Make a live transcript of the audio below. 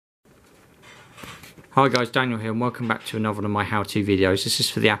Hi guys, Daniel here and welcome back to another one of my how-to videos. This is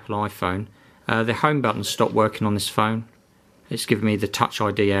for the Apple iPhone. The home button stopped working on this phone. It's giving me the Touch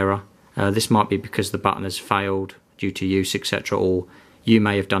ID error. This might be because the button has failed due to use, etc. Or you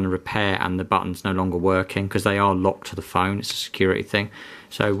may have done a repair and the button's no longer working because they are locked to the phone. It's a security thing.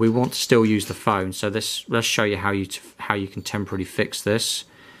 So we want to still use the phone. So let's show you how you can temporarily fix this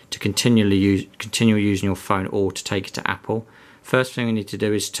to continue using your phone or to take it to Apple. First thing we need to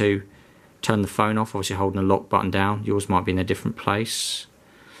do is to turn the phone off, obviously holding the lock button down. Yours might be in a different place.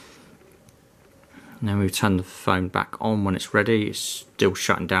 And then we turn the phone back on when it's ready. It's still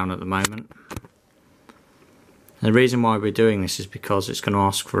shutting down at the moment. And the reason why we're doing this is because it's going to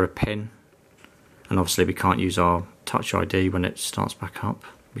ask for a PIN. And obviously we can't use our Touch ID when it starts back up.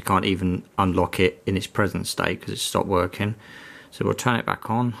 We can't even unlock it in its present state because it's stopped working. So we'll turn it back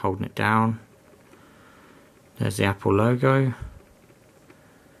on, holding it down. There's the Apple logo.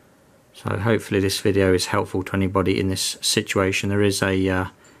 So hopefully this video is helpful to anybody in this situation. There is a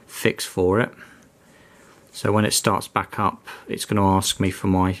fix for it. So when it starts back up, it's going to ask me for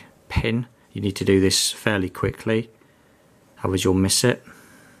my PIN. You need to do this fairly quickly, otherwise you'll miss it.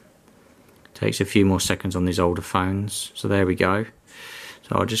 Takes a few more seconds on these older phones. So there we go.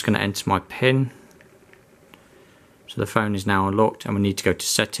 So I'm just going to enter my PIN. So the phone is now unlocked and we need to go to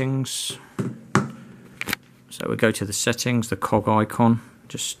settings. So we go to the settings, the cog icon.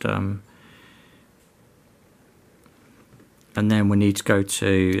 And then we need to go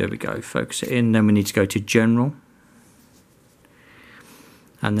to, there we go, focus it in. Then we need to go to general.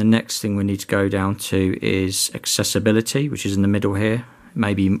 And the next thing we need to go down to is accessibility, which is in the middle here. It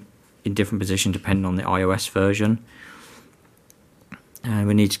may be in different position depending on the iOS version. And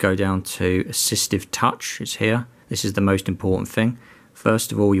we need to go down to assistive touch, it's here. This is the most important thing.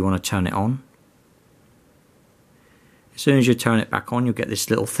 First of all, you want to turn it on. As soon as you turn it back on, you'll get this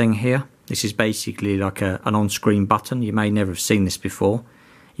little thing here. This is basically like an on-screen button. You may never have seen this before.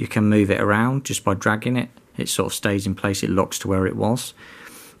 You can move it around just by dragging it. It sort of stays in place. It locks to where it was.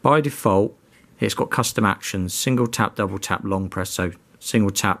 By default, it's got custom actions. Single tap, double tap, long press. So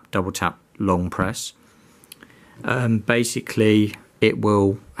single tap, double tap, long press. Basically, it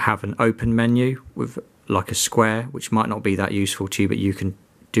will have an open menu with like a square, which might not be that useful to you, but you can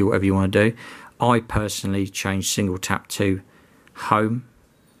do whatever you want to do. I personally changed single tap to home.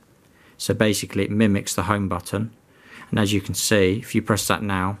 So basically it mimics the home button. And as you can see, if you press that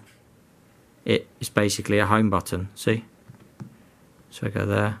now, it is basically a home button. See? So I go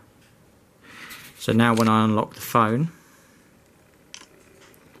there. So now when I unlock the phone,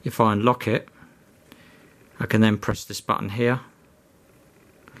 if I unlock it, I can then press this button here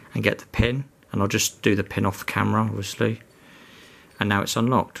and get the PIN. And I'll just do the PIN off camera, obviously. And now it's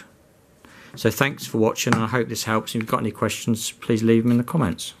unlocked. So thanks for watching and I hope this helps. If you've got any questions, please leave them in the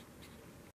comments.